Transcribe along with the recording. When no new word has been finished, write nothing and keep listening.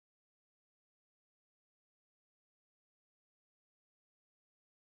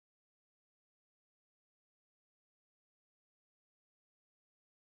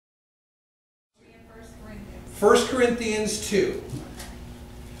1 Corinthians 2.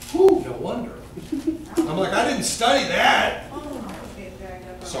 Whew, no wonder. I'm like, I didn't study that.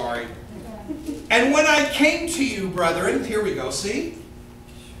 Sorry. And when I came to you, brethren, here we go, see?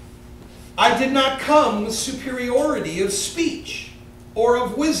 I did not come with superiority of speech or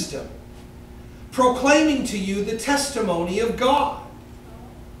of wisdom, proclaiming to you the testimony of God.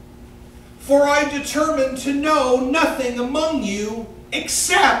 For I determined to know nothing among you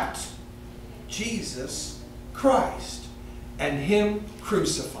except Jesus Christ and Him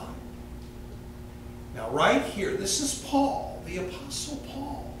crucified. Now right here, this is Paul, the Apostle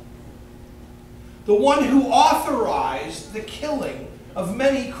Paul, the one who authorized the killing of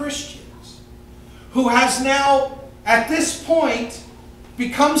many Christians, who has now, at this point,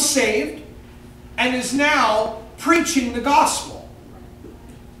 become saved and is now preaching the gospel.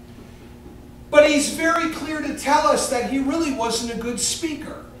 But he's very clear to tell us that he really wasn't a good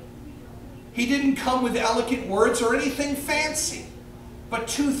speaker. He didn't come with eloquent words or anything fancy, but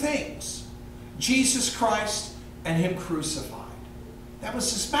two things: Jesus Christ and Him crucified. That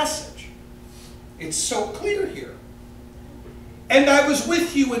was his message. It's so clear here. And I was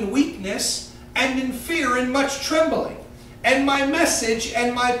with you in weakness and in fear and much trembling. And my message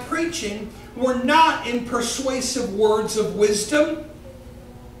and my preaching were not in persuasive words of wisdom,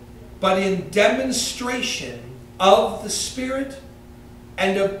 but in demonstration of the Spirit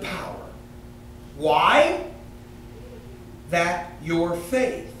and of power. Why? That your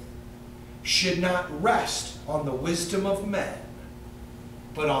faith should not rest on the wisdom of men,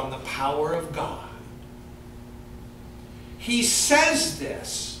 but on the power of God. He says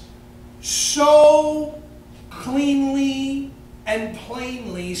this so cleanly and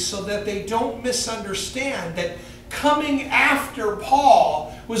plainly so that they don't misunderstand that coming after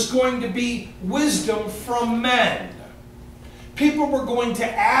Paul was going to be wisdom from men. People were going to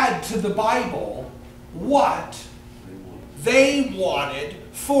add to the Bible what they wanted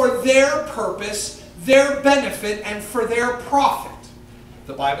for their purpose, their benefit, and for their profit.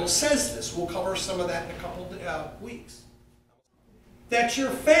 The Bible says this. We'll cover some of that in a couple weeks. That your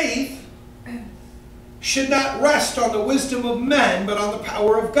faith should not rest on the wisdom of men, but on the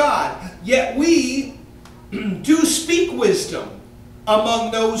power of God. Yet we do speak wisdom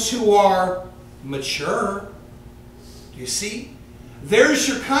among those who are mature. Do you see? There's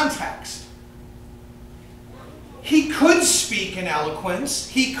your context. He could speak in eloquence.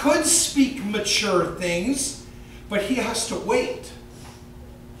 He could speak mature things, but he has to wait.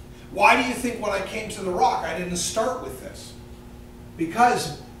 Why do you think when I came to the Rock, I didn't start with this?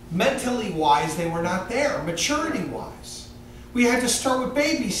 Because mentally wise, they were not there. Maturity wise, we had to start with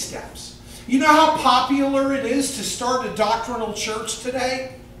baby steps. You know how popular it is to start a doctrinal church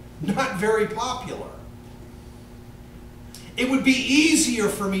today? Not very popular. It would be easier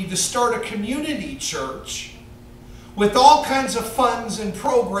for me to start a community church with all kinds of funds and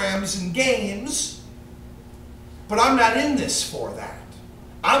programs and games, but I'm not in this for that.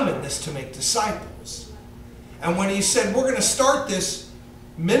 I'm in this to make disciples. And when he said, we're going to start this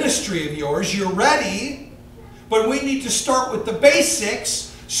ministry of yours, you're ready, but we need to start with the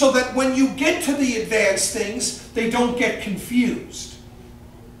basics so that when you get to the advanced things, they don't get confused.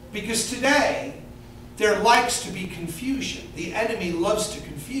 Because today, there likes to be confusion. The enemy loves to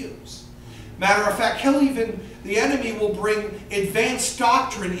confuse. Matter of fact, the enemy will bring advanced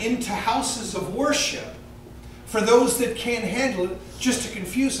doctrine into houses of worship for those that can't handle it, just to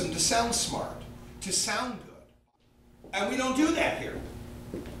confuse them, to sound smart, to sound good. And we don't do that here.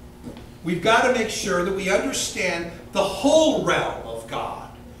 We've got to make sure that we understand the whole realm of God,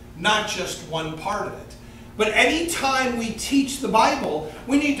 not just one part of it. But any time we teach the Bible,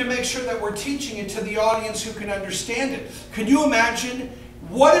 we need to make sure that we're teaching it to the audience who can understand it. Can you imagine,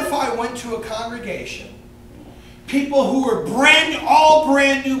 what if I went to a congregation, people who were all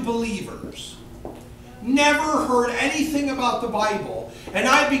brand new believers, never heard anything about the Bible, and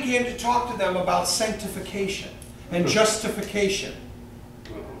I began to talk to them about sanctification and justification?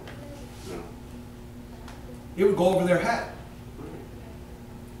 It would go over their head.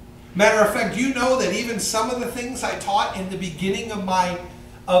 Matter of fact, do you know that even some of the things I taught in the beginning of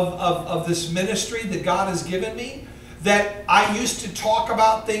of this ministry that God has given me, that I used to talk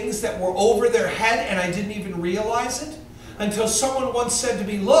about things that were over their head and I didn't even realize it, until someone once said to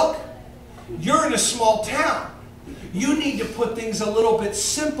me, look, you're in a small town. You need to put things a little bit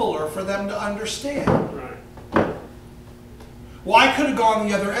simpler for them to understand. Right. Well, I could have gone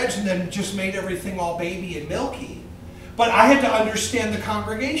the other edge and then just made everything all baby and milky. But I had to understand the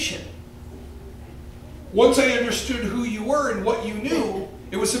congregation. Once I understood who you were and what you knew,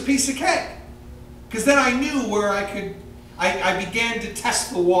 it was a piece of cake. Because then I knew where I began to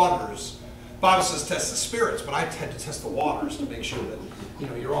test the waters. Bible says test the spirits, but I tend to test the waters to make sure that,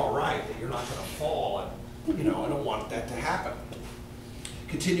 you're all right, that you're not going to fall. And, I don't want that to happen.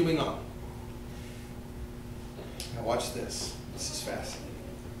 Continuing on. Now watch this. This is fascinating.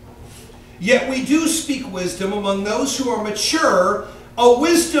 Yet we do speak wisdom among those who are mature, a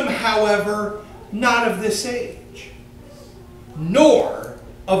wisdom, however, not of this age, nor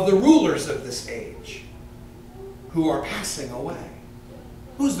of the rulers of this age, who are passing away.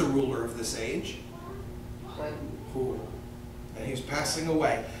 Who's the ruler of this age? Who? And he's passing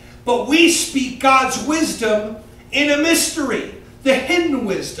away. But we speak God's wisdom in a mystery, the hidden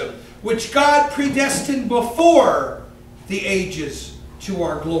wisdom, which God predestined before the ages to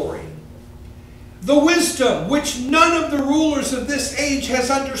our glory. The wisdom which none of the rulers of this age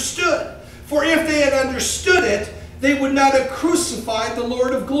has understood. For if they had understood it, they would not have crucified the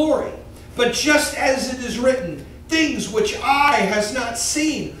Lord of glory. But just as it is written, things which eye has not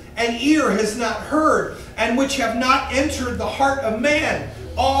seen, and ear has not heard, and which have not entered the heart of man,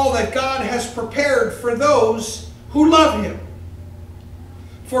 all that God has prepared for those who love him.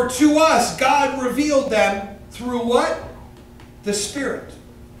 For to us God revealed them through what? The Spirit.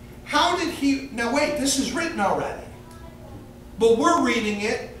 How did he... Now wait, this is written already. But we're reading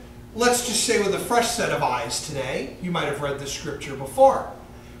it, let's just say with a fresh set of eyes today. You might have read this scripture before.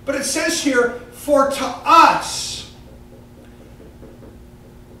 But it says here, for to us,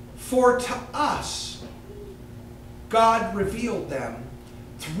 God revealed them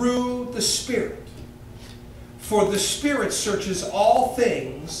through the Spirit. For the Spirit searches all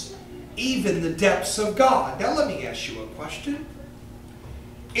things, even the depths of God. Now let me ask you a question.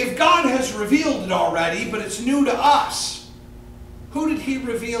 If God has revealed it already, but it's new to us, who did he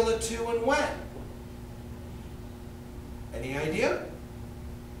reveal it to and when? Any idea?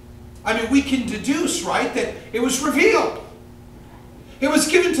 I mean, we can deduce, right, that it was revealed. It was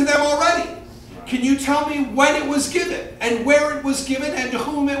given to them already. Can you tell me when it was given, and where it was given, and to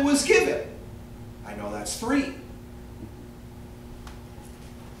whom it was given? I know that's 3.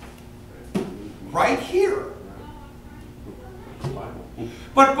 Right here.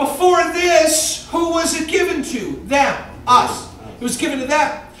 But before this, who was it given to? Them. Us. It was given to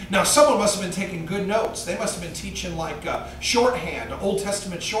them. Now, someone must have been taking good notes. They must have been teaching like shorthand, Old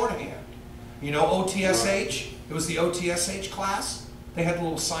Testament shorthand. You know, OTSH? It was the OTSH class. They had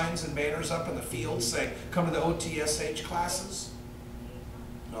little signs and banners up in the fields saying, come to the OTSH classes.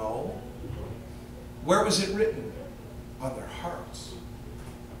 No. Where was it written? On their hearts.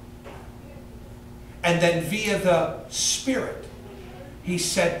 And then via the Spirit, he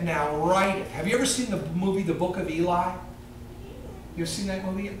said, now write it. Have you ever seen the movie The Book of Eli? You ever seen that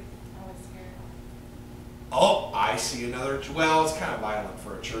movie? I was scared. Oh, I see another. Well, it's kind of violent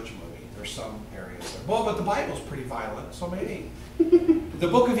for a church movie. There's some areas. Well, but the Bible's pretty violent, so maybe. The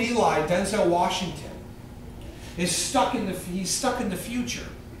Book of Eli, Denzel Washington, is stuck in the. He's stuck in the future.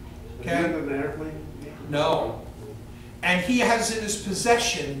 Okay. Is that an airplane? No. And he has in his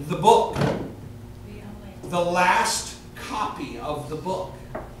possession the book, the last copy of the book.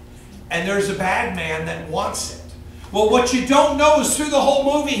 And there's a bad man that wants it. Well, what you don't know is through the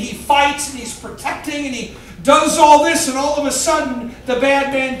whole movie, he fights and he's protecting and he does all this, and all of a sudden, the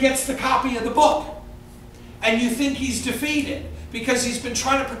bad man gets the copy of the book. And you think he's defeated because he's been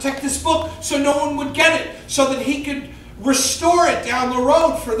trying to protect this book so no one would get it, so that he could restore it down the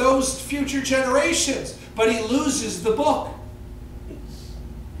road for those future generations. But he loses the book.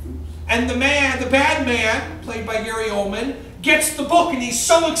 And the bad man, played by Gary Oldman, gets the book, and he's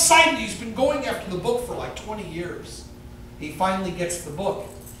so excited. He's been going after the book for like 20 years. He finally gets the book,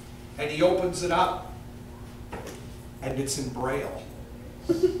 and he opens it up, and it's in Braille.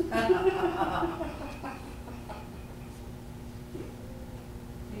 The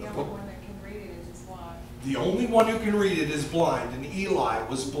only one that can read it is blind. The only one who can read it is blind, and Eli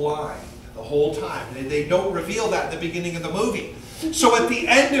was blind the whole time. They don't reveal that in the beginning of the movie. So at the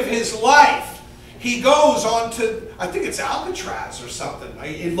end of his life, he goes on to, I think it's Alcatraz or something,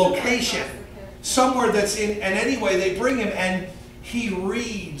 a location, somewhere that's in, and anyway, they bring him and he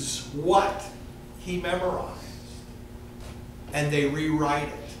reads what he memorized. And they rewrite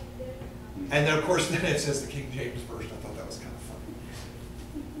it. And then, of course, then it says the King James Version. I thought that was kind of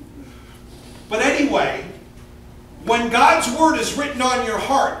funny. But anyway, when God's Word is written on your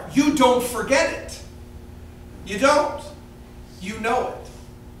heart, you don't forget it. You don't. You know it.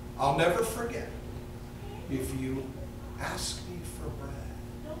 I'll never forget. If you ask me for bread,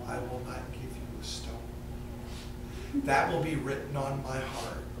 I will not give you a stone. That will be written on my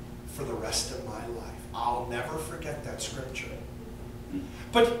heart for the rest of my life. I'll never forget that scripture.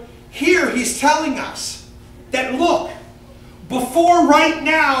 But here he's telling us that, look, Before right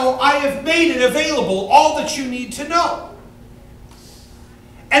now, I have made it available, all that you need to know.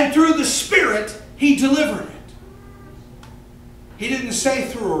 And through the Spirit, He delivered it. He didn't say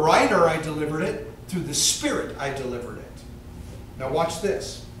through a writer I delivered it. Through the Spirit I delivered it. Now watch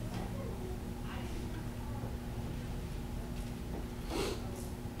this.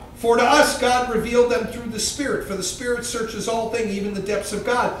 For to us God revealed them through the Spirit. For the Spirit searches all things, even the depths of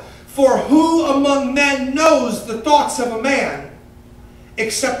God. For who among men knows the thoughts of a man,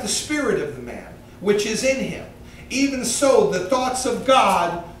 except the spirit of the man, which is in him? Even so, the thoughts of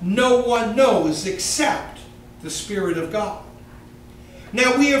God no one knows except the Spirit of God.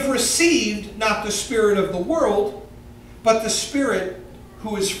 Now we have received not the spirit of the world, but the Spirit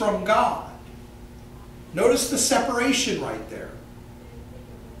who is from God. Notice the separation right there.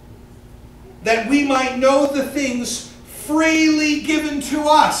 That we might know the things freely given to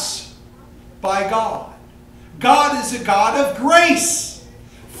us by God. God is a God of grace.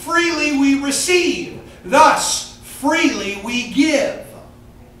 Freely we receive, thus freely we give.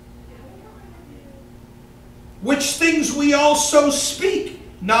 Which things we also speak,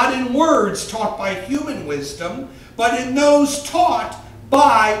 not in words taught by human wisdom, but in those taught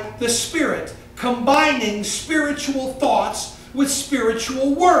by the Spirit, combining spiritual thoughts with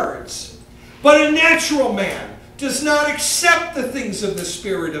spiritual words. But a natural man does not accept the things of the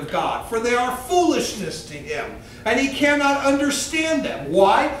Spirit of God, for they are foolishness to him, and he cannot understand them.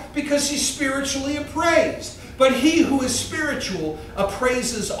 Why? Because he's spiritually appraised. But he who is spiritual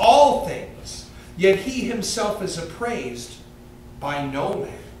appraises all things, yet he himself is appraised by no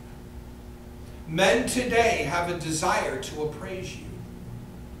man. Men today have a desire to appraise you.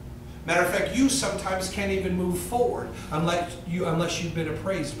 Matter of fact, you sometimes can't even move forward unless you've been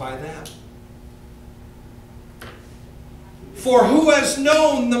appraised by them. For who has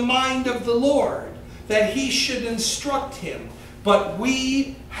known the mind of the Lord, that he should instruct him? But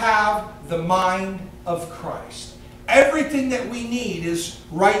we have the mind of Christ. Everything that we need is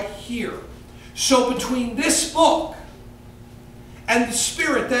right here. So between this book and the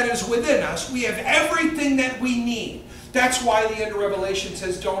Spirit that is within us, we have everything that we need. That's why the end of Revelation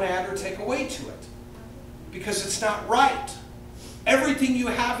says don't add or take away to it. Because it's not right. Everything you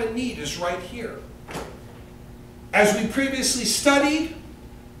have and need is right here. As we previously studied,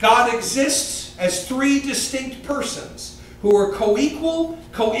 God exists as three distinct persons who are co-equal,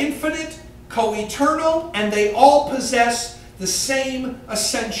 co-infinite, co-eternal, and they all possess the same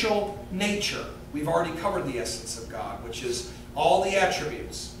essential nature. We've already covered the essence of God, which is all the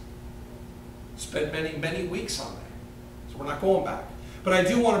attributes. Spent many, many weeks on that. So we're not going back. But I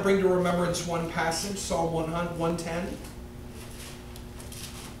do want to bring to remembrance one passage, Psalm 110.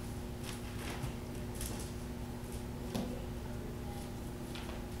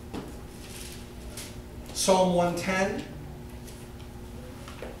 Psalm 110,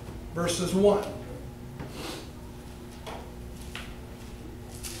 verses 1.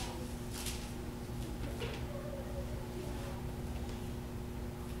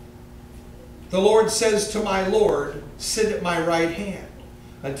 The Lord says to my Lord, sit at my right hand,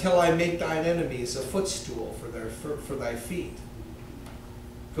 until I make thine enemies a footstool for thy feet.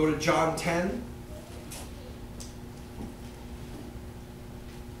 Go to John 10.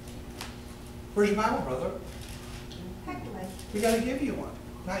 Where's your Bible, brother? We got to give you one.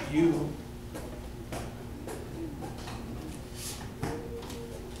 Not you.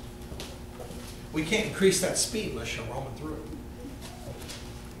 We can't increase that speed unless you're roaming through.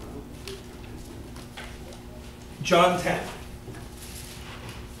 John 10.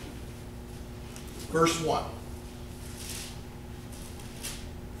 Verse 1.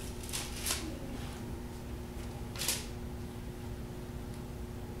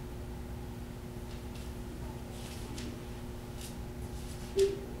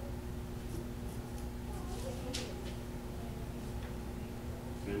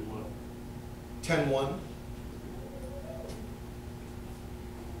 And what? 10:1.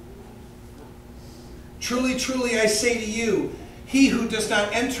 Truly, truly, I say to you, he who does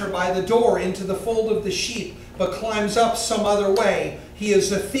not enter by the door into the fold of the sheep, but climbs up some other way, he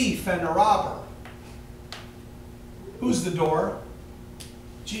is a thief and a robber. Who's the door?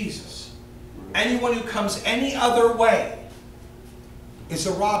 Jesus. Anyone who comes any other way is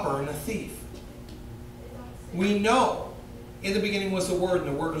a robber and a thief. We know. In the beginning was the Word, and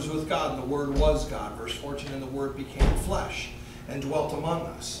the Word was with God, and the Word was God. Verse 14, and the Word became flesh and dwelt among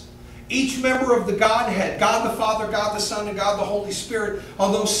us. Each member of the Godhead, God the Father, God the Son, and God the Holy Spirit,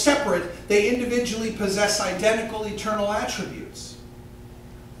 although separate, they individually possess identical eternal attributes.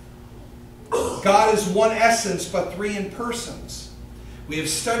 God is one essence, but three in persons. We have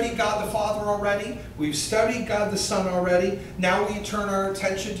studied God the Father already. We've studied God the Son already. Now we turn our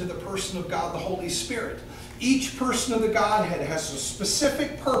attention to the person of God the Holy Spirit. Each person of the Godhead has a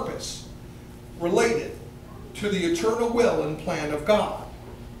specific purpose related to the eternal will and plan of God.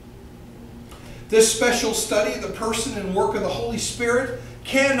 This special study of the person and work of the Holy Spirit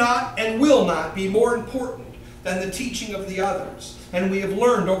cannot and will not be more important than the teaching of the others. And we have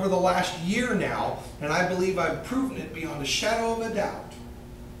learned over the last year now, and I believe I've proven it beyond a shadow of a doubt,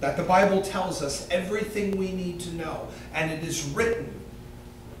 that the Bible tells us everything we need to know. And it is written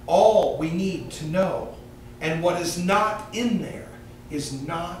all we need to know. And what is not in there is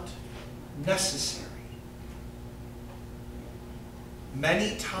not necessary.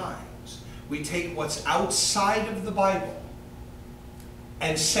 Many times we take what's outside of the Bible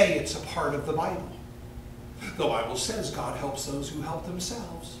and say it's a part of the Bible. The Bible says God helps those who help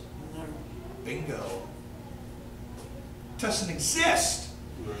themselves. Bingo. It doesn't exist.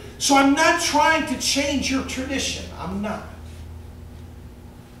 So I'm not trying to change your tradition. I'm not.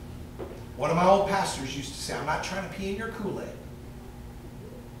 One of my old pastors used to say, I'm not trying to pee in your Kool-Aid.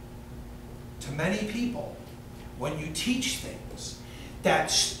 To many people, when you teach things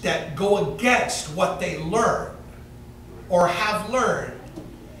that go against what they learn or have learned,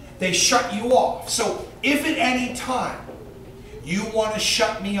 they shut you off. So if at any time you want to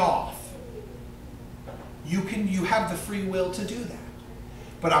shut me off, you have the free will to do that.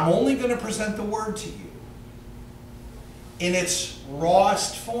 But I'm only going to present the Word to you in its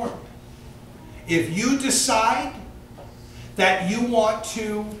rawest form. If you decide that you want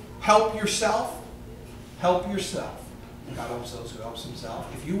to help yourself, help yourself. God helps those who helps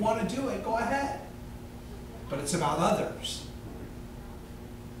himself. If you want to do it, go ahead. But it's about others.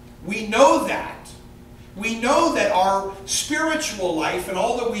 We know that. We know that our spiritual life and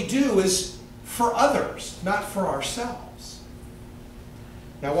all that we do is for others, not for ourselves.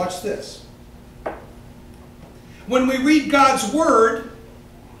 Now watch this. When we read God's Word,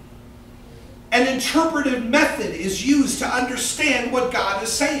 an interpretive method is used to understand what God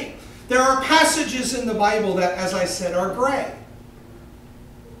is saying. There are passages in the Bible that, as I said, are gray.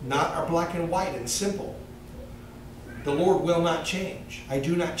 Not are black and white and simple. The Lord will not change. I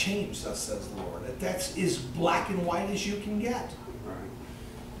do not change, thus says the Lord. That's as black and white as you can get.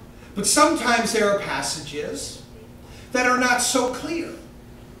 But sometimes there are passages that are not so clear.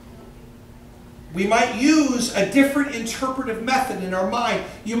 We might use a different interpretive method in our mind.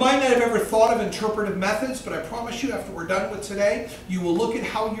 You might not have ever thought of interpretive methods, but I promise you after we're done with today, you will look at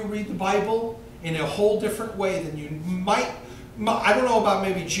how you read the Bible in a whole different way than you might. I don't know about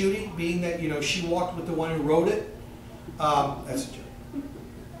maybe Judy, being that, she walked with the one who wrote it. That's a joke.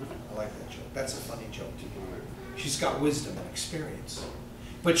 I like that joke. That's a funny joke to you. She's got wisdom and experience.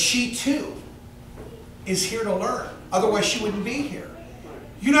 But she too is here to learn. Otherwise she wouldn't be here.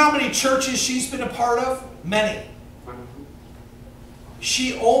 You know how many churches she's been a part of? Many.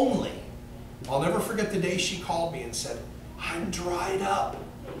 I'll never forget the day she called me and said, I'm dried up.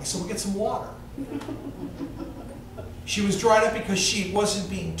 I said, well, get some water. She was dried up because she wasn't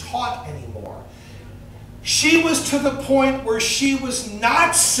being taught anymore. She was to the point where she was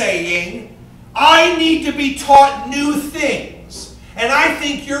not saying, I need to be taught new things. And I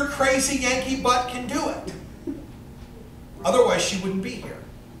think your crazy Yankee butt can do it. Otherwise, she wouldn't be here.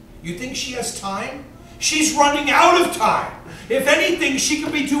 You think she has time? She's running out of time. If anything, she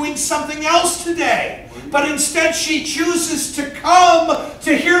could be doing something else today. But instead, she chooses to come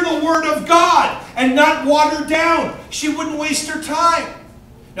to hear the Word of God and not water down. She wouldn't waste her time.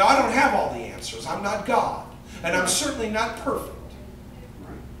 Now, I don't have all the answers. I'm not God. And I'm certainly not perfect.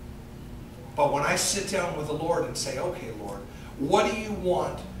 But when I sit down with the Lord and say, okay, Lord, what do you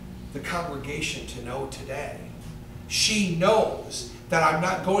want the congregation to know today? She knows that I'm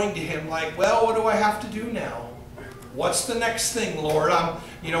not going to him like, well, what do I have to do now? What's the next thing, Lord?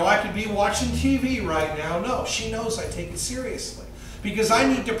 I could be watching TV right now. No, she knows I take it seriously because I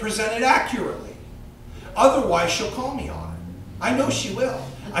need to present it accurately. Otherwise, she'll call me on it. I know she will.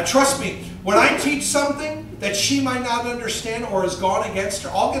 Trust me, when I teach something that she might not understand or has gone against her,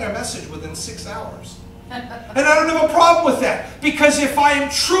 I'll get a message within 6 hours. And I don't have a problem with that because if I am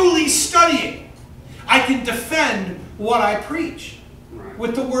truly studying, I can defend what I preach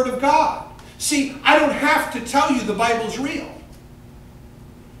with the Word of God. See, I don't have to tell you the Bible's real.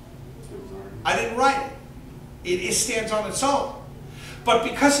 I didn't write it. It stands on its own. But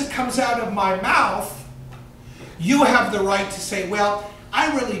because it comes out of my mouth, you have the right to say, well,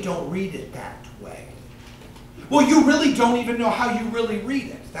 I really don't read it that way. Well, you really don't even know how you really read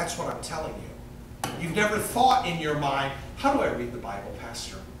it. That's what I'm telling you. You've never thought in your mind, how do I read the Bible,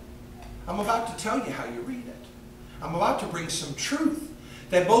 Pastor? I'm about to tell you how you read it. I'm about to bring some truth.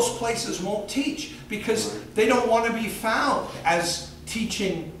 that most places won't teach because they don't want to be found as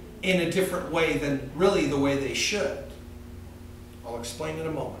teaching in a different way than really the way they should. I'll explain in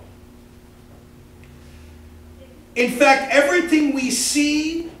a moment. In fact, everything we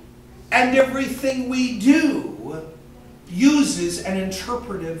see and everything we do uses an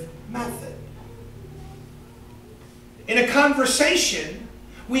interpretive method. In a conversation,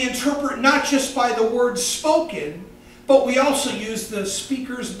 we interpret not just by the words spoken, but we also use the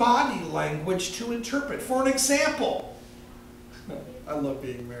speaker's body language to interpret. For an example, I love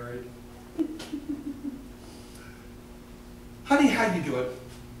being married. Honey, how you doing?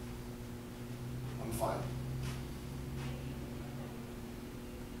 I'm fine.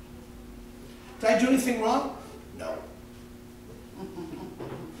 Did I do anything wrong? No.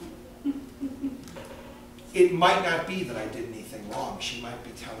 It might not be that I did anything wrong. She might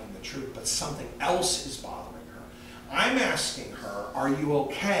be telling the truth, but something else is bothering her. I'm asking her, are you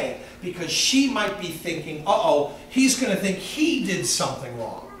okay? Because she might be thinking, uh-oh, he's going to think he did something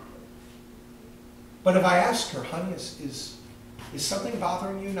wrong. But if I ask her, honey, is something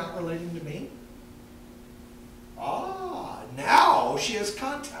bothering you not relating to me? Ah, now she has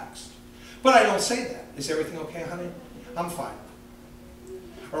context. But I don't say that. Is everything okay, honey? I'm fine.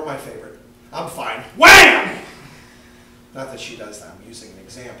 Or my favorite, I'm fine. Wham! Not that she does that. I'm using an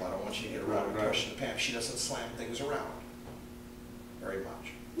example. I don't want you to get around and push the pants. She doesn't slam things around very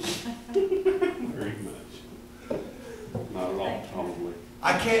much. Very much. Not at all, probably.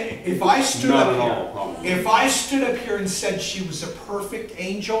 I can't. If I stood Not up at here, all, probably. if I stood up here and said she was a perfect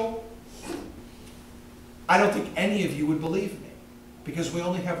angel, I don't think any of you would believe me, because we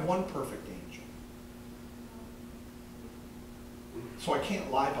only have one perfect angel. So I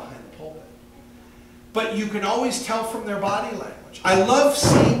can't lie behind the pulpit. But you can always tell from their body language. I love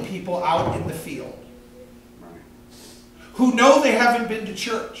seeing people out in the field who know they haven't been to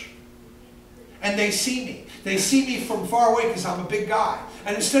church. And they see me. They see me from far away because I'm a big guy.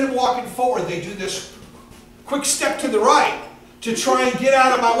 And instead of walking forward, they do this quick step to the right to try and get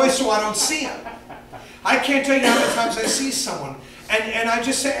out of my way so I don't see them. I can't tell you how many times I see someone and I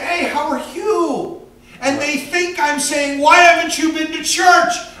just say, hey, how are you? And they think I'm saying, why haven't you been to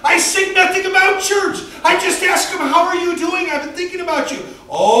church? I say nothing about church. I just ask them, how are you doing? I've been thinking about you.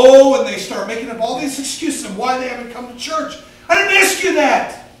 Oh, and they start making up all these excuses of why they haven't come to church. I didn't ask you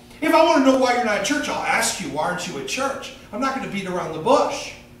that. If I want to know why you're not at church, I'll ask you, why aren't you at church? I'm not going to beat around the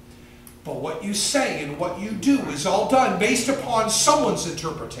bush. But what you say and what you do is all done based upon someone's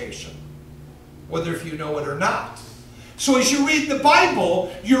interpretation, whether if you know it or not. So as you read the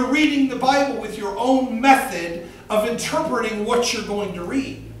Bible, you're reading the Bible with your own method of interpreting what you're going to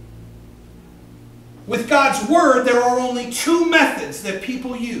read. With God's Word, there are only two methods that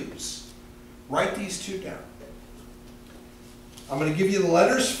people use. Write these two down. I'm going to give you the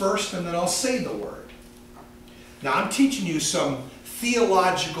letters first, and then I'll say the word. Now, I'm teaching you some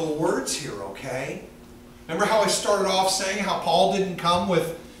theological words here, okay? Remember how I started off saying how Paul didn't come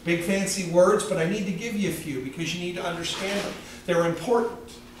with big fancy words, but I need to give you a few because you need to understand them. They're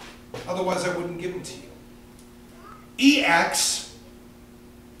important. Otherwise, I wouldn't give them to you. EX,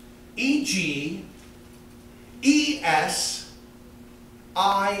 EG, ES,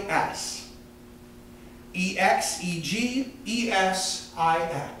 IS. EX, EG, ES,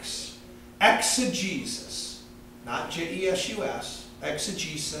 IX. Exegesis. Not J-E-S-U-S.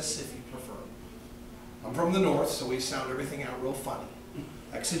 Exegesis, if you prefer. I'm from the north, so we sound everything out real funny.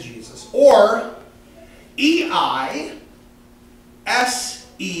 Exegesis. Or E-I,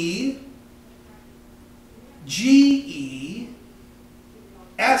 S-E, G-E,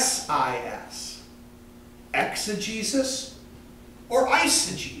 S-I-S. Exegesis or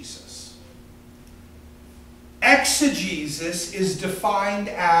eisegesis. Exegesis is defined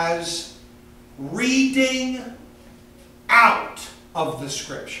as reading out of the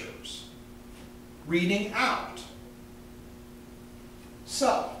Scriptures. Reading out.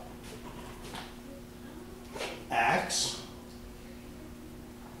 So,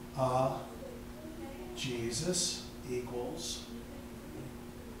 Jesus equals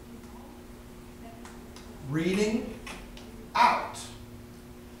reading out.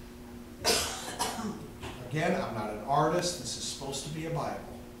 Again, I'm not an artist. This is supposed to be a Bible.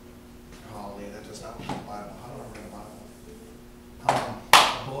 Golly, that does not look like a Bible. How do I read a Bible?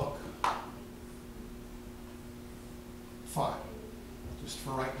 A book. Fine. Just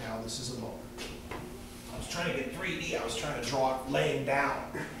for right now, this is a book. I was trying to get 3D. I was trying to draw it laying down.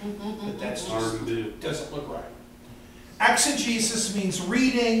 But that's just doesn't look right. Exegesis means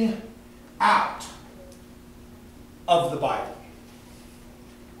reading out of the Bible.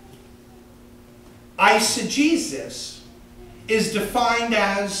 Eisegesis is defined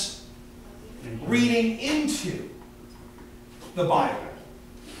as reading into the Bible.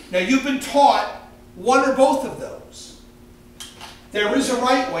 Now, you've been taught one or both of those. There is a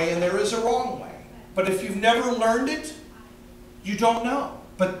right way and there is a wrong way. But if you've never learned it, you don't know.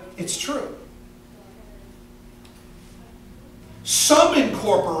 But it's true. Some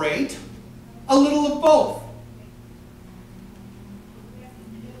incorporate a little of both.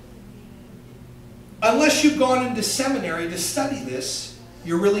 Unless you've gone into seminary to study this,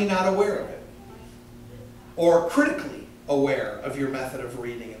 you're really not aware of it. Or critically aware of your method of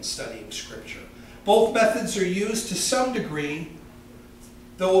reading and studying Scripture. Both methods are used to some degree,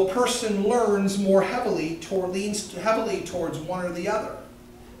 though a person learns more leans heavily towards one or the other.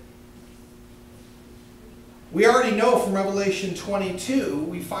 We already know from Revelation 22,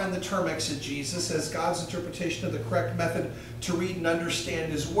 we find the term exegesis as God's interpretation of the correct method to read and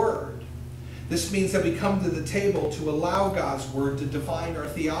understand His Word. This means that we come to the table to allow God's Word to define our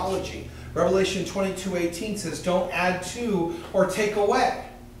theology. Revelation 22:18 says, don't add to or take away.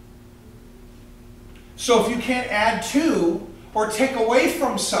 So if you can't add to or take away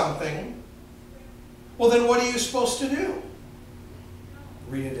from something, well then what are you supposed to do?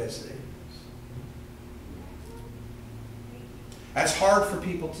 Read it as it is. That's hard for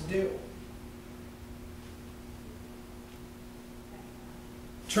people to do.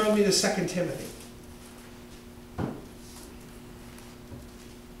 Turn with me to 2 Timothy.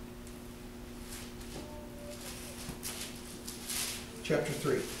 Chapter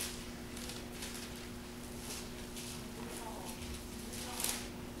 3.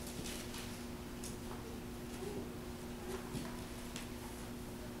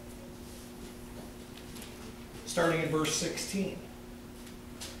 Starting in verse 16.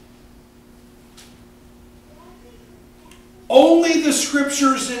 Only the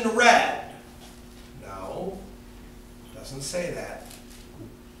Scriptures in red. No, doesn't say that.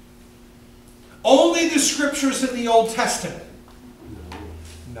 Only the Scriptures in the Old Testament.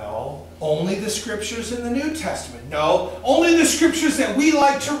 No. Only the Scriptures in the New Testament. No. Only the Scriptures that we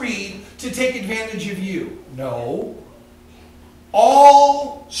like to read to take advantage of you. No.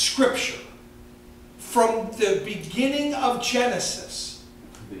 All Scripture from the beginning of Genesis,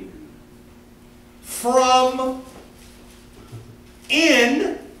 from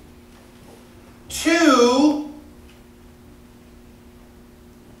in to,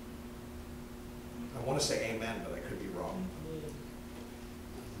 I want to say amen, but I could be wrong.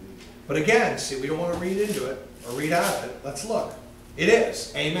 But again, see, we don't want to read into it or read out of it. Let's look. It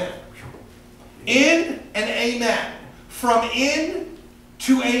is amen. In and amen. From in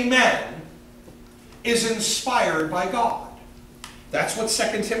to amen is inspired by God. That's what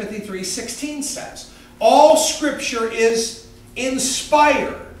 2 Timothy 3:16 says. All Scripture is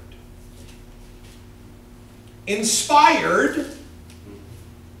inspired. Inspired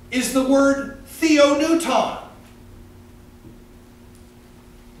is the word theoneuton.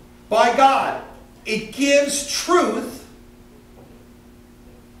 By God. It gives truth,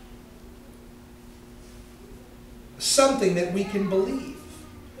 something that we can believe.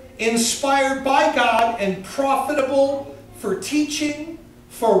 Inspired by God and profitable for teaching,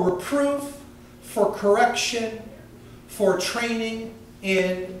 for reproof, for correction, for training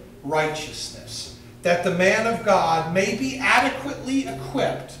in righteousness, that the man of God may be adequately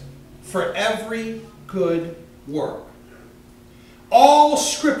equipped for every good work. All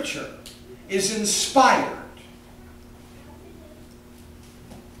Scripture is inspired.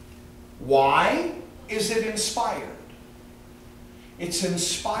 Why is it inspired? It's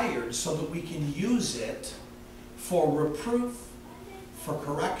inspired so that we can use it for reproof, for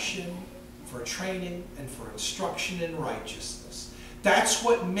correction, for training, and for instruction in righteousness. That's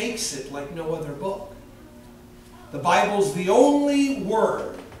what makes it like no other book. The Bible's the only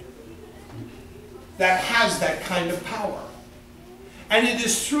word that has that kind of power. And it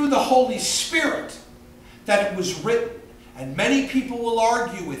is through the Holy Spirit that it was written. And many people will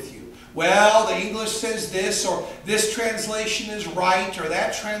argue with you. Well, the English says this, or this translation is right, or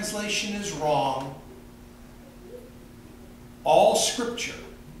that translation is wrong. All Scripture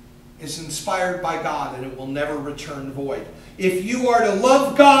is inspired by God, and it will never return void. If you are to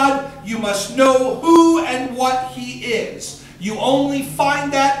love God, you must know who and what He is. You only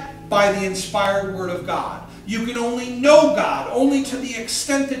find that by the inspired Word of God. You can only know God only to the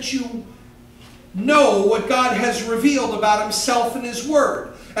extent that you know what God has revealed about Himself in His Word.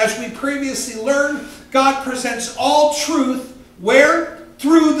 As we previously learned, God presents all truth, where?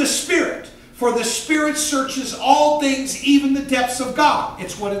 Through the Spirit. For the Spirit searches all things, even the depths of God.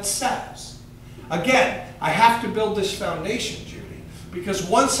 It's what it says. Again, I have to build this foundation, Judy. Because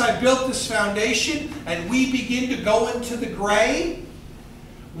once I built this foundation and we begin to go into the gray,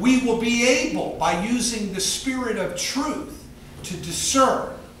 we will be able, by using the Spirit of truth, to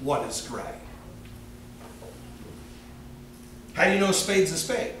discern what is gray. How do you know a spade's a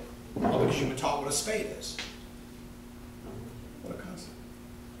spade? Well, because you've been taught what a spade is. What a concept.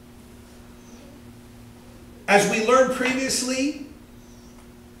 As we learned previously,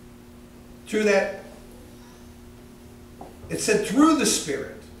 through that, it said through the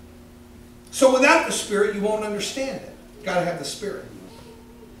Spirit. So without the Spirit, you won't understand it. You've got to have the Spirit.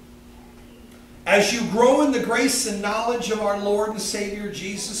 As you grow in the grace and knowledge of our Lord and Savior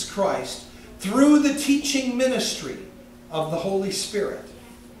Jesus Christ, through the teaching ministry of the Holy Spirit,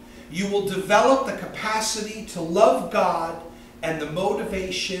 you will develop the capacity to love God and the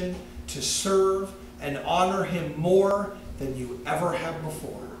motivation to serve and honor Him more than you ever have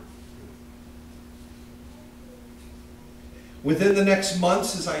before. Within the next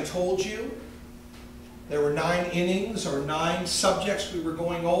months, as I told you, there were 9 innings or 9 subjects we were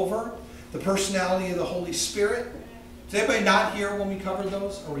going over. The personality of the Holy Spirit. Did anybody not hear when we covered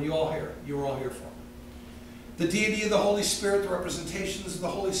those? Or were you all here? You were all here for them. The deity of the Holy Spirit, the representations of the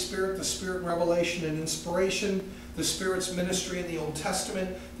Holy Spirit, the Spirit in revelation and inspiration, the Spirit's ministry in the Old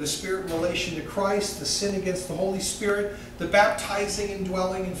Testament, the Spirit in relation to Christ, the sin against the Holy Spirit, the baptizing,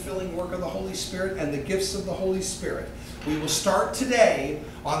 indwelling, and filling work of the Holy Spirit, and the gifts of the Holy Spirit. We will start today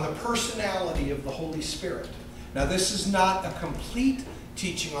on the personality of the Holy Spirit. Now, this is not a complete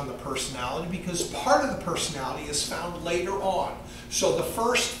teaching on the personality, because part of the personality is found later on. So the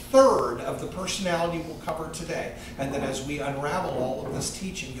first third of the personality we'll cover today. And then as we unravel all of this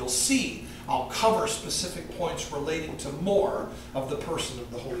teaching, you'll see I'll cover specific points relating to more of the person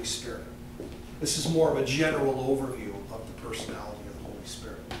of the Holy Spirit. This is more of a general overview of the personality of the Holy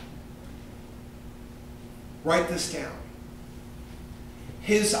Spirit. Write this down.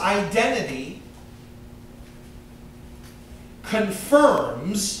 His identity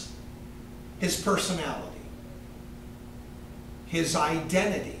confirms his personality. His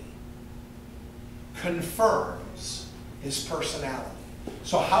identity confirms his personality.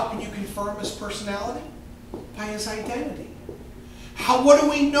 So how can you confirm his personality? By his identity. What do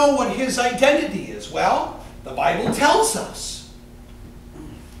we know what his identity is? Well, the Bible tells us.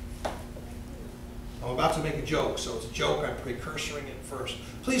 I'm about to make a joke, so it's a joke. I'm precursoring it first.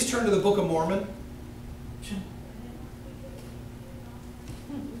 Please turn to the Book of Mormon.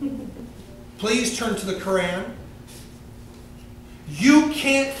 Please turn to the Quran. You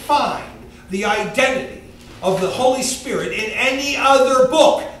can't find the identity of the Holy Spirit in any other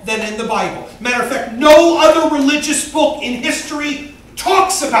book than in the Bible. Matter of fact, no other religious book in history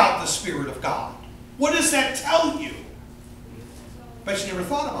talks about the Spirit of God. What does that tell you? Bet you never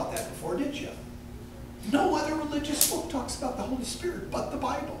thought about that before, did you? No other religious book talks about the Holy Spirit but the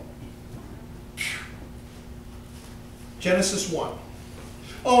Bible. Genesis 1.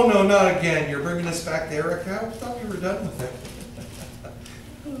 Oh, no, not again. You're bringing us back to Erica? I thought we were done with it.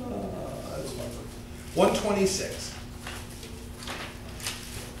 That's fun. 126.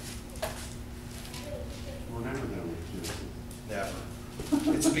 We're never done with Genesis.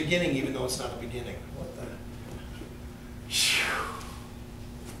 Never. It's a beginning even though it's not a beginning. What the?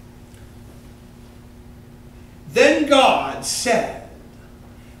 Then God said,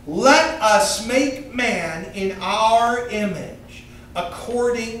 "Let us make man in our image,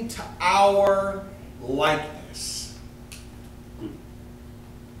 according to our likeness."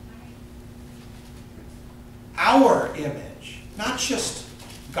 Our image, not just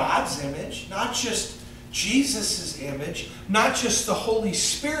God's image, not just Jesus' image, not just the Holy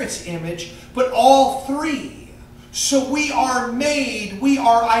Spirit's image, but all three. So we are made, we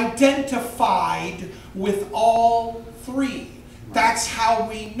are identified with all three. That's how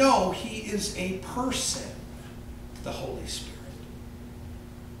we know He is a person, the Holy Spirit.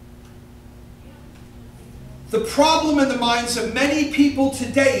 The problem in the minds of many people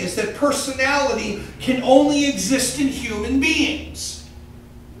today is that personality can only exist in human beings.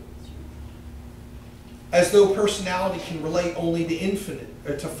 As though personality can relate only to infinite,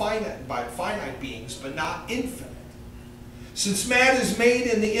 or to finite beings, but not infinite. Since man is made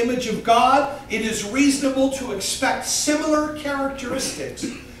in the image of God, it is reasonable to expect similar characteristics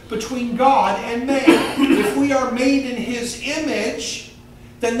between God and man. If we are made in His image,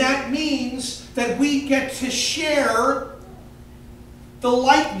 then that means that we get to share the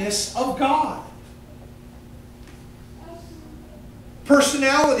likeness of God.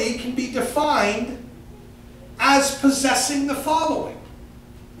 Personality can be defined as possessing the following: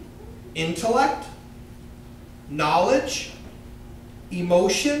 intellect, knowledge,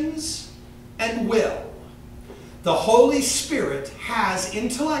 emotions, and will. The Holy Spirit has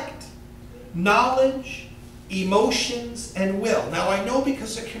intellect, knowledge, emotions, and will. Now I know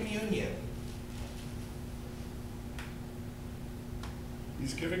because of communion,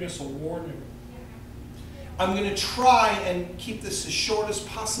 he's giving us a warning. I'm going to try and keep this as short as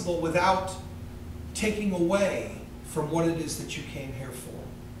possible without taking away from what it is that you came here for.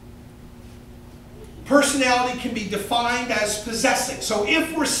 Personality can be defined as possessing. So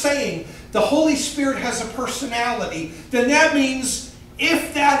if we're saying the Holy Spirit has a personality, then that means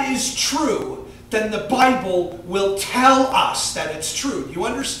if that is true, then the Bible will tell us that it's true. Do you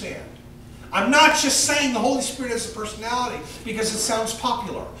understand? I'm not just saying the Holy Spirit has a personality because it sounds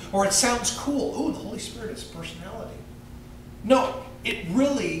popular or it sounds cool. Ooh, the Holy Spirit has a personality. No, he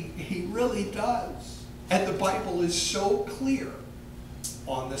really does. And the Bible is so clear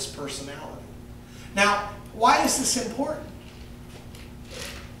on this personality. Now, why is this important?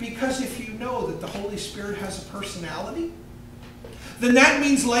 Because if you know that the Holy Spirit has a personality, then that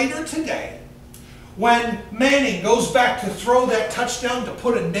means later today, when Manning goes back to throw that touchdown to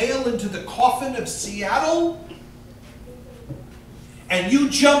put a nail into the coffin of Seattle, and you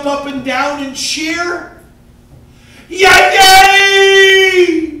jump up and down and cheer, yay,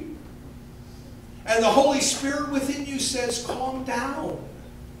 yay! And the Holy Spirit within you says, calm down.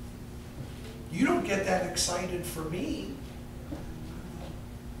 You don't get that excited for me.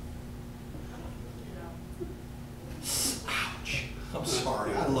 Ouch. I'm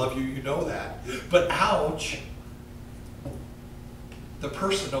sorry. I love you. You know that. But ouch. The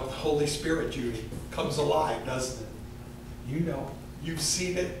person of the Holy Spirit, Judy, comes alive, doesn't it? You know. You've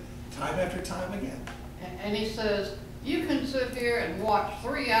seen it time after time again. And he says, you can sit here and watch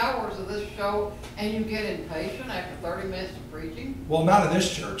 3 hours of this show and you get impatient after 30 minutes of preaching? Well, not in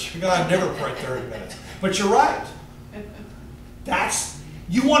this church. I've never prayed 30 minutes. But you're right.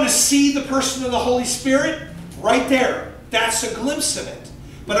 You want to see the person of the Holy Spirit? Right there. That's a glimpse of it.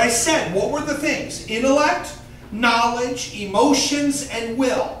 But I said, what were the things? Intellect, knowledge, emotions, and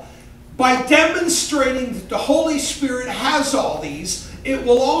will. By demonstrating that the Holy Spirit has all these, it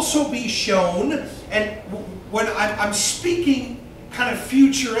will also be shown, and when I'm speaking kind of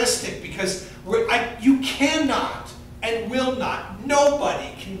futuristic, because you cannot and will not,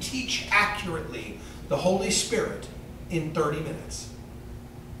 nobody can teach accurately the Holy Spirit in 30 minutes.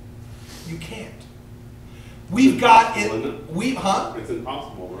 You can't. We've got it. It's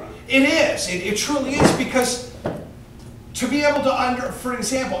impossible, right? It is. It truly is, because to be able to for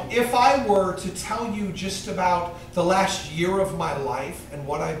example, if I were to tell you just about the last year of my life and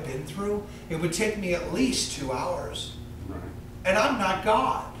what I've been through, it would take me at least 2 hours. Right. And I'm not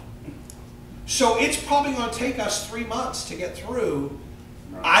God. So it's probably going to take us 3 months to get through.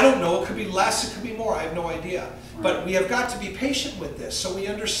 Right. I don't know. It could be less. It could be more. I have no idea. Right. But we have got to be patient with this so we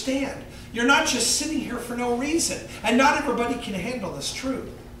understand. You're not just sitting here for no reason. And not everybody can handle this truth.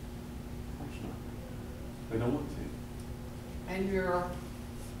 Of course not. They don't want to. And your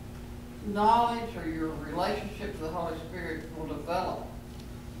knowledge or your relationship to the Holy Spirit will develop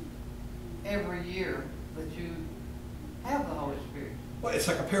every year that you have the Holy Spirit. Well, it's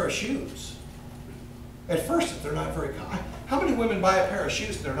like a pair of shoes. At first, if they're not very how many women buy a pair of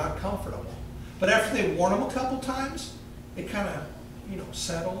shoes and they're not comfortable? But after they've worn them a couple times, it kind of,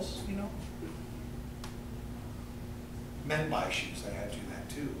 settles, Men buy shoes. I had to do that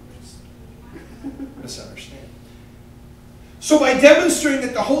too. Just misunderstand. So by demonstrating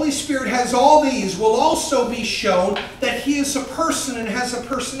that the Holy Spirit has all these, will also be shown that he is a person and has a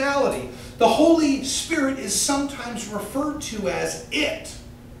personality. The Holy Spirit is sometimes referred to as it,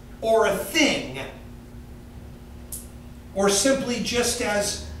 or a thing, or simply just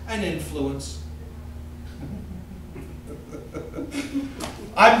as an influence.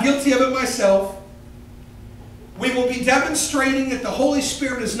 I'm guilty of it myself. We will be demonstrating that the Holy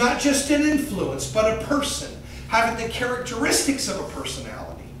Spirit is not just an influence, but a person, having the characteristics of a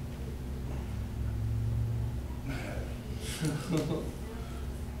personality.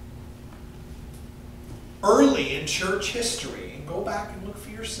 Early in church history, and go back and look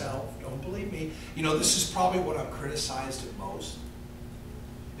for yourself, don't believe me. This is probably what I'm criticized at most,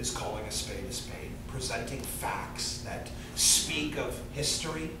 is calling a spade, presenting facts that speak of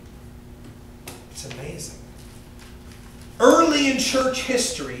history. It's amazing. Early in church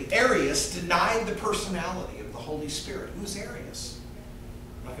history, Arius denied the personality of the Holy Spirit. Who's Arius?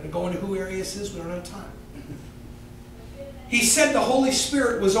 I'm not going to go into who Arius is. We don't have time. He said the Holy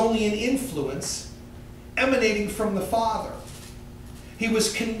Spirit was only an influence emanating from the Father. He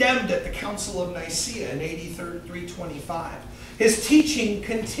was condemned at the Council of Nicaea in AD 325. His teaching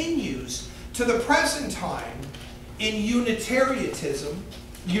continues to the present time in Unitarianism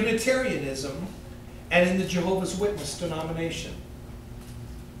and in the Jehovah's Witness denomination.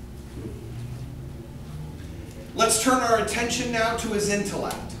 Let's turn our attention now to his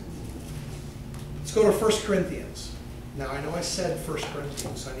intellect. Let's go to 1 Corinthians. Now, I know I said 1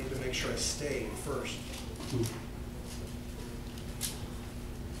 Corinthians, so I need to make sure I stay first.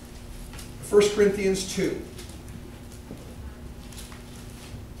 1 Corinthians 2.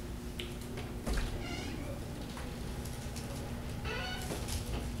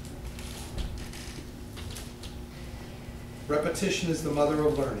 Repetition is the mother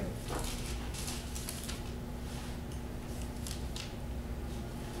of learning.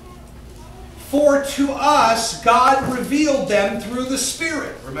 For to us God revealed them through the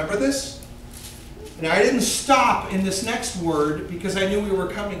Spirit. Remember this? Now I didn't stop in this next word because I knew we were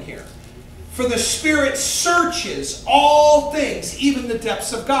coming here. For the Spirit searches all things, even the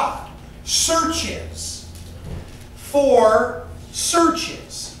depths of God. Searches. For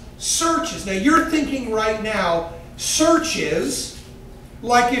searches. Searches. Now you're thinking right now, searches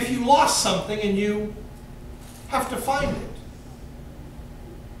like if you lost something and you have to find it.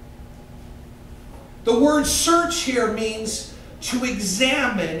 The word search here means to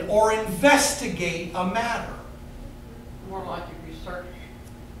examine or investigate a matter. More like if you search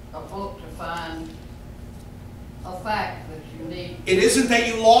a book to find a fact that you need. It isn't that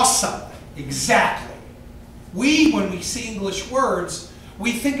you lost something. Exactly. When we see English words,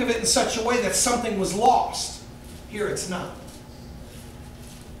 we think of it in such a way that something was lost. Here it's not.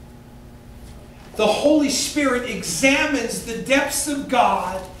 The Holy Spirit examines the depths of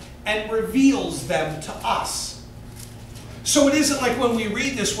God and reveals them to us. So it isn't like when we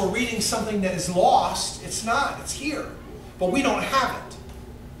read this, we're reading something that is lost. It's not. It's here. But we don't have it.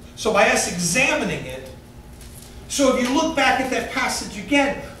 So by us examining it, so if you look back at that passage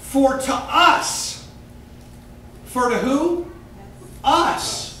again, for to us, for to who?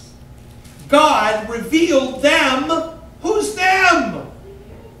 Us. God revealed them. Who's them?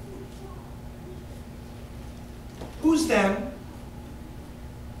 Who's them?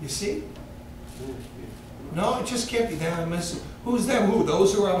 You see? No, it just can't be them. Who's them? Who?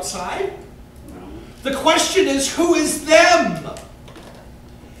 Those who are outside? The question is, who is them?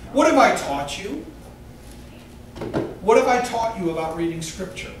 What have I taught you? What have I taught you about reading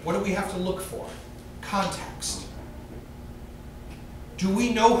Scripture? What do we have to look for? Context. Do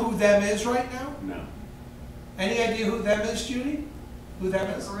we know who them is right now? No. Any idea who them is, Judy? Who them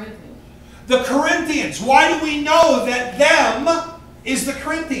is? Corinthians. The Corinthians. Why do we know that them is the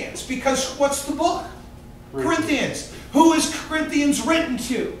Corinthians? Because what's the book? Corinthians. Who is Corinthians written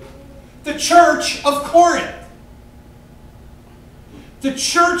to? The church of Corinth. The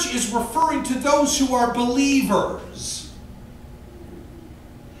church is referring to those who are believers.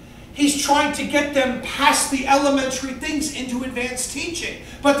 He's trying to get them past the elementary things into advanced teaching.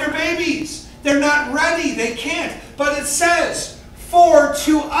 But they're babies. They're not ready. They can't. But it says, for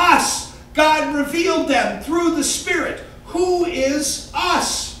to us God revealed them through the Spirit. Who is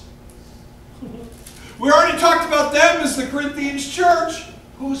us? We already talked about them as the Corinthians church.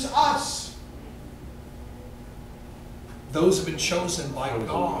 Who's us? Those have been chosen by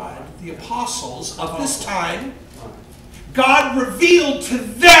God, the apostles of this time. God revealed to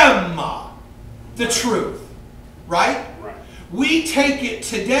them the truth. Right? Right. We take it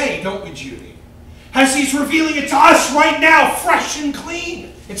today, don't we, Judy? As He's revealing it to us right now, fresh and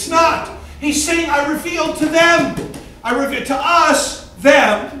clean. It's not. He's saying, I revealed to them. I revealed to us,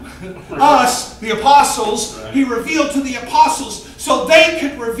 them, us, the apostles. He revealed to the apostles so they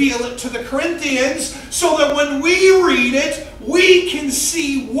could reveal it to the Corinthians so that when we read it, we can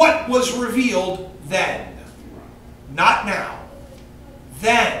see what was revealed then. Not now.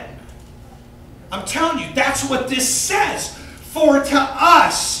 Then. I'm telling you, that's what this says. For to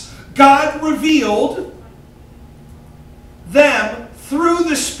us, God revealed them through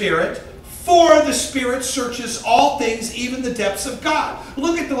the Spirit. For the Spirit searches all things, even the depths of God.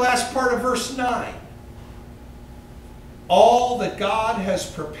 Look at the last part of verse 9. All that God has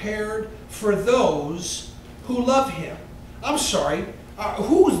prepared for those who love Him. I'm sorry.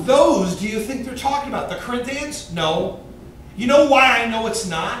 Who's those do you think they're talking about? The Corinthians? No. You know why I know it's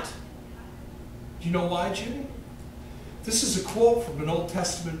not? Do you know why, Jimmy? This is a quote from an Old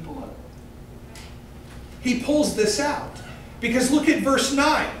Testament book. He pulls this out. Because look at verse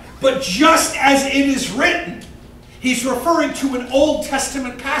 9. But just as it is written, he's referring to an Old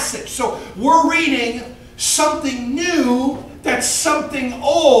Testament passage. So we're reading something new that's something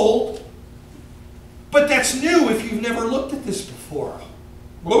old, but that's new if you've never looked at this before.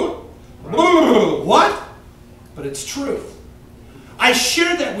 What? But it's true. I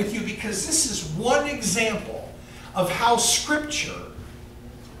share that with you because this is one example of how Scripture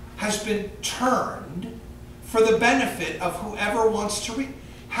has been turned for the benefit of whoever wants to read.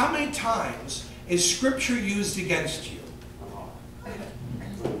 How many times is Scripture used against you? A lot. I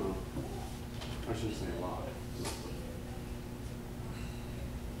don't know. I shouldn't say a lot.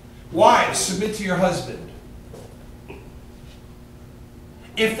 Wives, submit to your husband.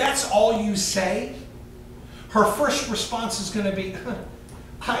 If that's all you say, her first response is going to be,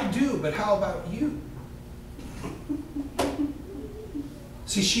 I do, but how about you?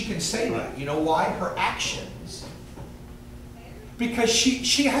 See, she can say that. You know why? Her actions. Because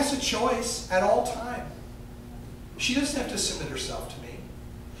she has a choice at all time. She doesn't have to submit herself to me.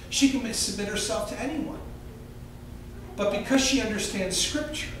 She can submit herself to anyone. But because she understands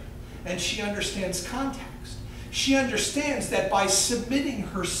Scripture and she understands context, she understands that by submitting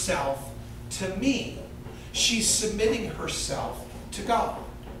herself to me, she's submitting herself to God.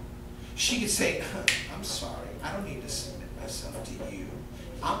 She could say, I'm sorry, I don't need to submit myself to you.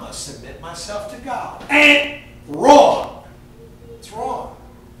 I'm going to submit myself to God. And wrong. It's wrong.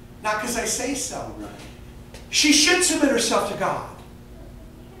 Not because I say so. She should submit herself to God.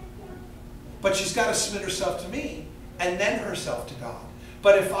 But she's got to submit herself to me and then herself to God.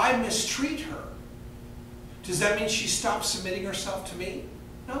 But if I mistreat her, does that mean she stops submitting herself to me?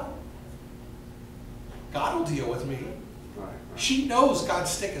 No. God will deal with me. She knows God's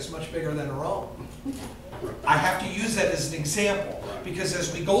stick is much bigger than her own. I have to use that as an example because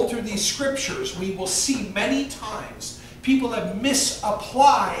as we go through these scriptures, we will see many times people have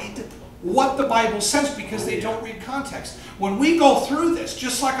misapplied what the Bible says because they don't read context. When we go through this,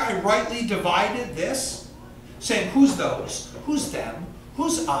 just like I rightly divided this, saying who's those, who's them,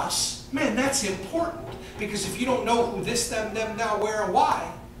 who's us, man, that's important. Because if you don't know who this, them, now, where, and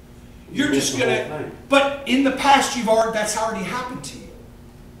why, you're just going to... But in the past, that's already happened to you.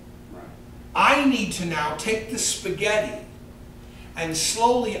 Right. I need to now take the spaghetti and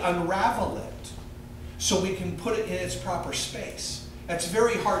slowly unravel it so we can put it in its proper space. That's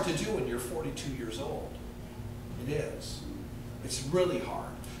very hard to do when you're 42 years old. It is. It's really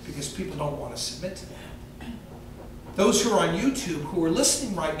hard because people don't want to submit to that. Those who are on YouTube, who are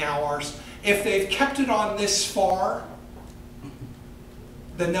listening right now, if they've kept it on this far,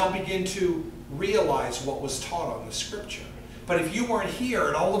 then they'll begin to realize what was taught on the Scripture. But if you weren't here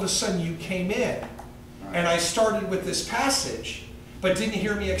and all of a sudden you came in and I started with this passage but didn't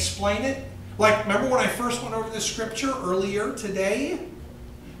hear me explain it, like remember when I first went over the Scripture earlier today?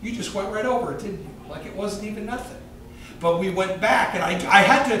 You just went right over it, didn't you? Like it wasn't even nothing. But we went back and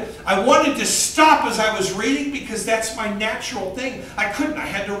I wanted to stop as I was reading because that's my natural thing. I couldn't. I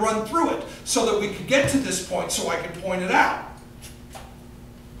had to run through it so that we could get to this point so I could point it out.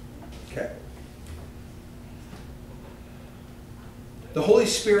 Okay. The Holy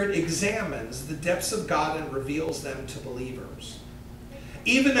Spirit examines the depths of God and reveals them to believers.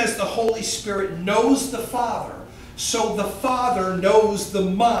 Even as the Holy Spirit knows the Father, so the Father knows the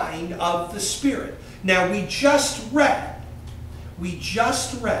mind of the Spirit. Now we just read,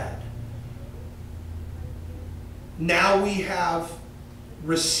 now we have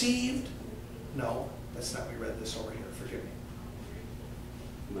received, no, that's not, we read this over here, forgive me.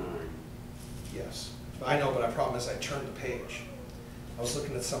 9. Yes, I know, but I promise I turned the page. I was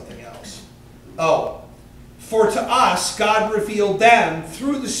looking at something else. Oh, for to us God revealed them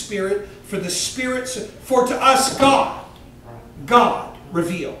through the Spirit, for to us God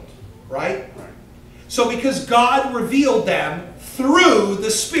revealed, right? So because God revealed them through the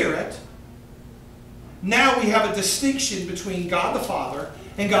Spirit, now we have a distinction between God the Father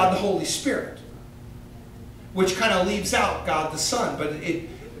and God the Holy Spirit, which kind of leaves out God the Son, but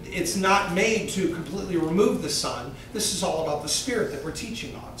it's not made to completely remove the Son. This is all about the Spirit that we're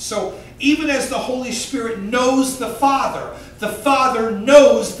teaching on. So even as the Holy Spirit knows the Father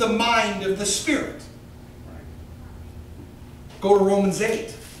knows the mind of the Spirit. Go to Romans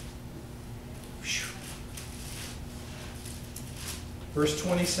 8. Verse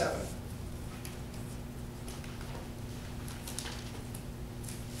 27.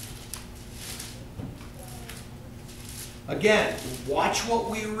 Again, watch what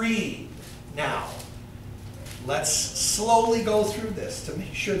we read now. Let's slowly go through this to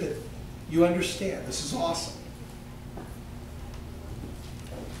make sure that you understand. This is awesome.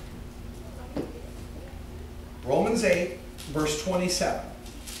 Romans 8, verse 27.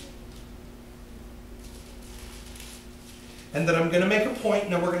 And then I'm going to make a point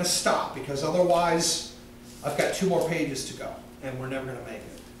and then we're going to stop because otherwise I've got 2 more pages to go and we're never going to make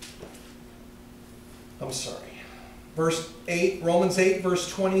it. I'm sorry. Verse 8, Romans 8, verse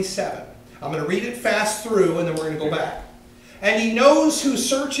 27. I'm going to read it fast through and then we're going to go back. And he knows who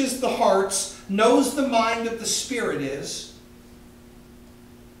searches the hearts, knows the mind of the Spirit is.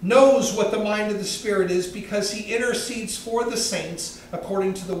 knows what the mind of the Spirit is because he intercedes for the saints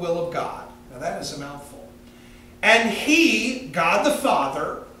according to the will of God. Now that is a mouthful. And he, God the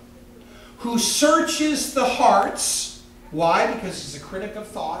Father, who searches the hearts. Why? Because he's a critic of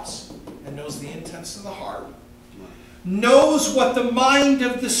thoughts and knows the intents of the heart. Knows what the mind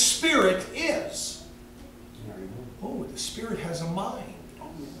of the Spirit is. Oh, the Spirit has a mind.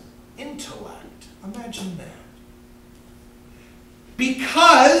 Intellect. Imagine that.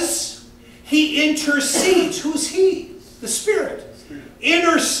 Because he intercedes. Who's he? The Spirit.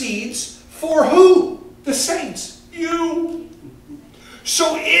 Intercedes for who? The saints. You.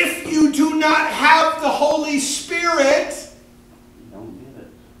 So if you do not have the Holy Spirit, You don't get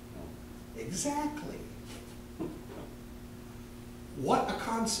it. exactly. What a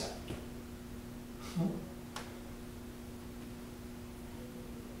concept.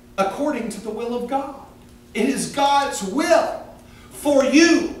 According to the will of God. It is God's will for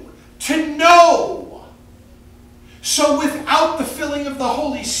you to know. So without the filling of the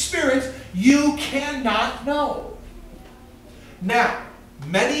Holy Spirit, you cannot know. Now,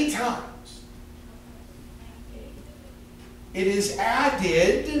 many times, it is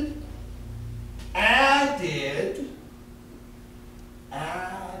added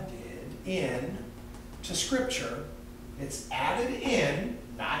in to Scripture. It's added in,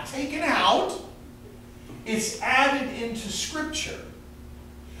 not taken out. It's added into Scripture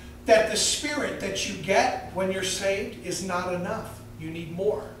that the Spirit that you get when you're saved is not enough. You need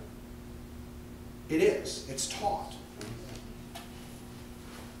more. It is. It's taught.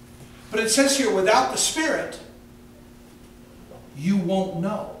 But it says here, without the Spirit, you won't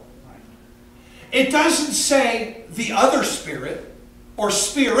know. It doesn't say the other Spirit or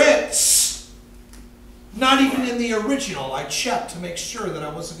spirits. Not even in the original. I checked to make sure that I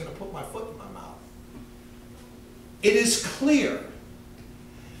wasn't going to put my foot in my mouth. It is clear.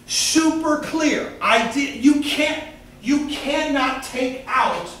 Super clear. You cannot take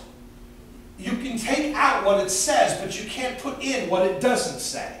out. You can take out what it says, but you can't put in what it doesn't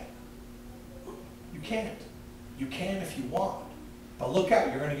say. You can't. You can if you want. But look out,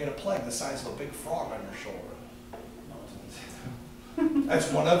 you're going to get a plague the size of a big frog on your shoulder.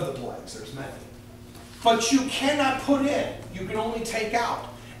 That's one of the plagues. There's many. But you cannot put in. You can only take out.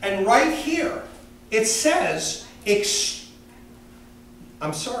 And right here, it says,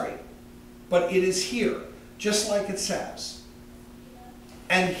 I'm sorry, but it is here, just like it says.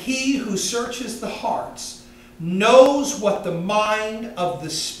 And he who searches the hearts knows what the mind of the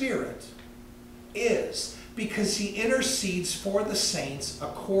Spirit is, because he intercedes for the saints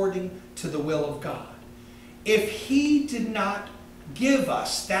according to the will of God. If he did not give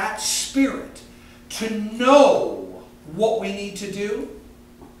us that Spirit to know what we need to do,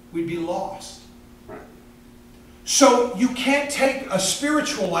 we'd be lost. Right. So you can't take a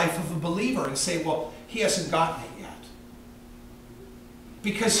spiritual life of a believer and say, well, he hasn't gotten it yet.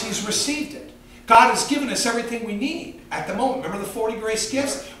 Because he's received it. God has given us everything we need at the moment. Remember the 40 grace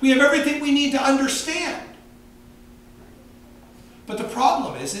gifts? We have everything we need to understand. But the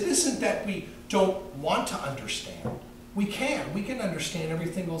problem is, it isn't that we don't want to understand. We can. We can understand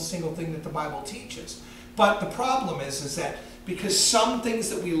every single thing that the Bible teaches. But the problem is that because some things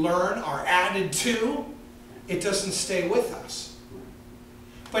that we learn are added to, it doesn't stay with us.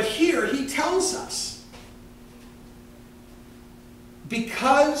 But here he tells us,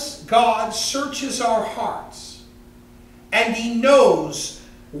 because God searches our hearts and he knows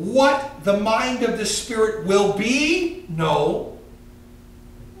what the mind of the Spirit will be, no,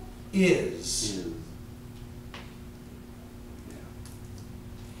 is.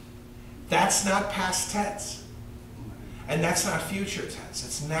 That's not past tense. And that's not future tense.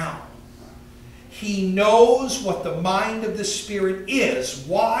 It's now. He knows what the mind of the Spirit is.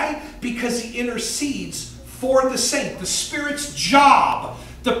 Why? Because he intercedes for the saint. The Spirit's job,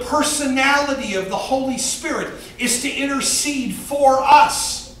 the personality of the Holy Spirit, is to intercede for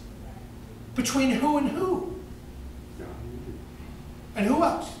us. Between who and who? And who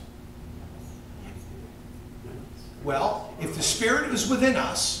else? Well, if the Spirit is within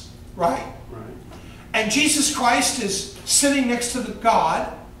us, right? And Jesus Christ is sitting next to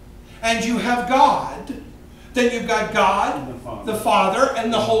God, and you have God, then you've got God, the Father,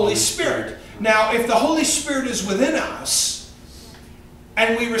 and the Holy Spirit. Now, if the Holy Spirit is within us,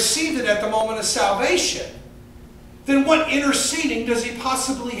 and we receive it at the moment of salvation, then what interceding does he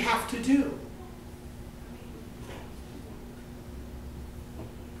possibly have to do?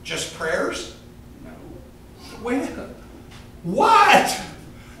 Just prayers? No. Wait a minute. What?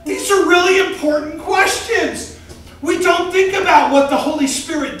 These are really important questions. We don't think about what the Holy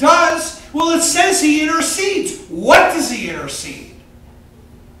Spirit does. Well, it says he intercedes. What does he intercede?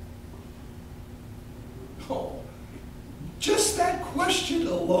 Just that question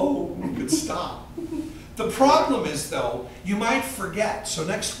alone could stop. The problem is, though, you might forget. So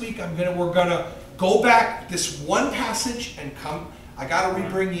next week we're gonna go back this one passage and come. I gotta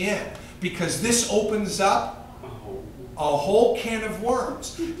re-bring you in because this opens up a whole can of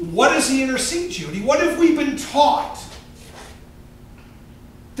worms. What does he intercede, Judy? What have we been taught?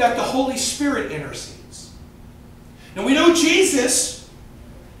 That the Holy Spirit intercedes. Now we know Jesus,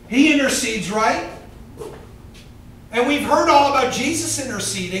 he intercedes, right? And we've heard all about Jesus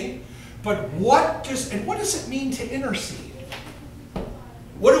interceding, but what does it mean to intercede?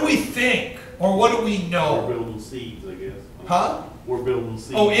 What do we think? Or what do we We're know? building seeds, I guess. Huh? We're building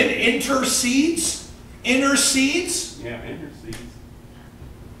seeds. Oh, intercedes? Intercedes? Yeah, intercedes.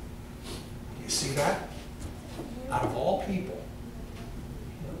 You see that? Out of all people.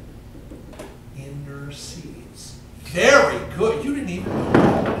 Intercedes. Very good. You didn't even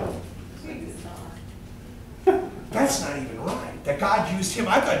know. That's not even right. That God used him.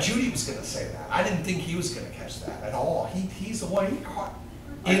 I thought Judy was going to say that. I didn't think he was going to catch that at all. He's the one he caught.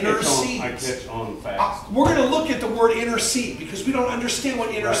 Intercedes. I catch on fast. We're going to look at the word intercede because we don't understand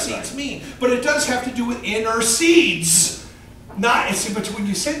what intercedes mean. But it does have to do with intercedes. Not, but when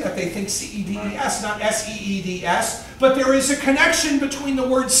you say that, they think C-E-D-E-S, not S-E-E-D-S. But there is a connection between the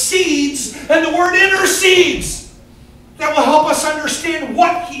word seeds and the word intercedes that will help us understand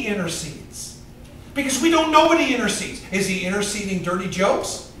what he intercedes. Because we don't know what he intercedes. Is he interceding dirty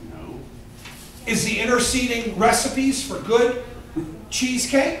jokes? No. Is he interceding recipes for good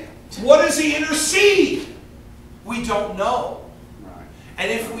cheesecake? What does he intercede? We don't know. Right.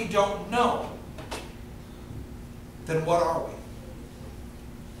 And if we don't know, then what are we?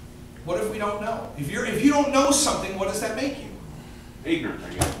 What if we don't know? If you don't know something, what does that make you? Ignorant,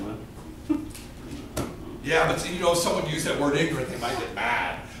 I guess, man. Yeah, but you know, if someone used that word ignorant, they might get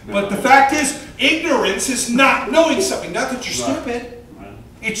mad. But the fact is, ignorance is not knowing something. Not that you're stupid. Right.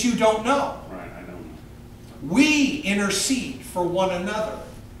 It's you don't know. Right, I don't know. We intercede for one another.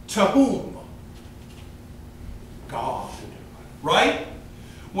 To whom? God. Right?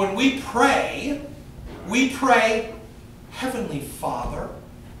 When we pray, Heavenly Father.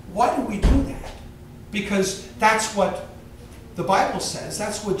 Why do we do that? Because that's what the Bible says.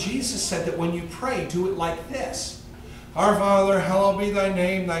 That's what Jesus said, that when you pray, do it like this. Our Father, hallowed be thy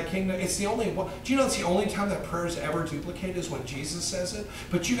name, thy kingdom. It's the only one. Do you know it's the only time that prayer is ever duplicated is when Jesus says it?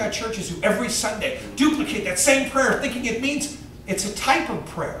 But you got churches who every Sunday duplicate that same prayer, thinking it means it's a type of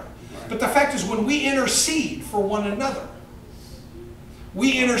prayer. But the fact is, when we intercede for one another,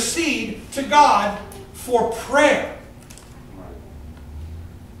 we intercede to God for prayer.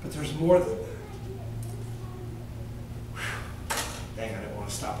 But there's more than that. Whew. Dang, I didn't want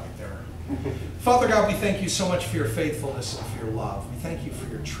to stop right there. Father God, we thank you so much for your faithfulness and for your love. We thank you for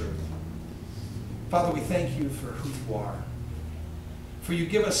your truth. Father, we thank you for who you are. For you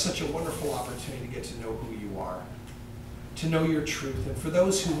give us such a wonderful opportunity to get to know who you are, to know your truth. And for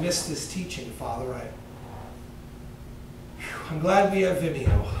those who missed this teaching, Father, I'm glad we have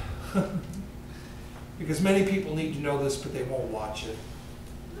Vimeo. Because many people need to know this, but they won't watch it.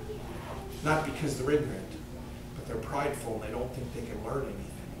 Not because they're ignorant, but they're prideful and they don't think they can learn anything.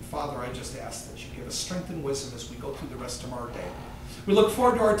 And Father, I just ask that you give us strength and wisdom as we go through the rest of our day. We look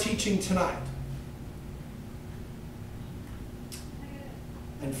forward to our teaching tonight.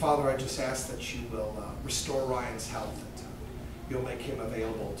 And Father, I just ask that you will restore Ryan's health and you'll make him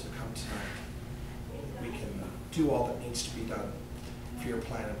available to come tonight. We can do all that needs to be done for your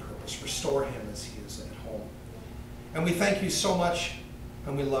plan and purpose. Restore him as he is at home. And we thank you so much,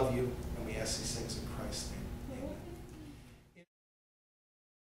 and we love you, and we ask these things in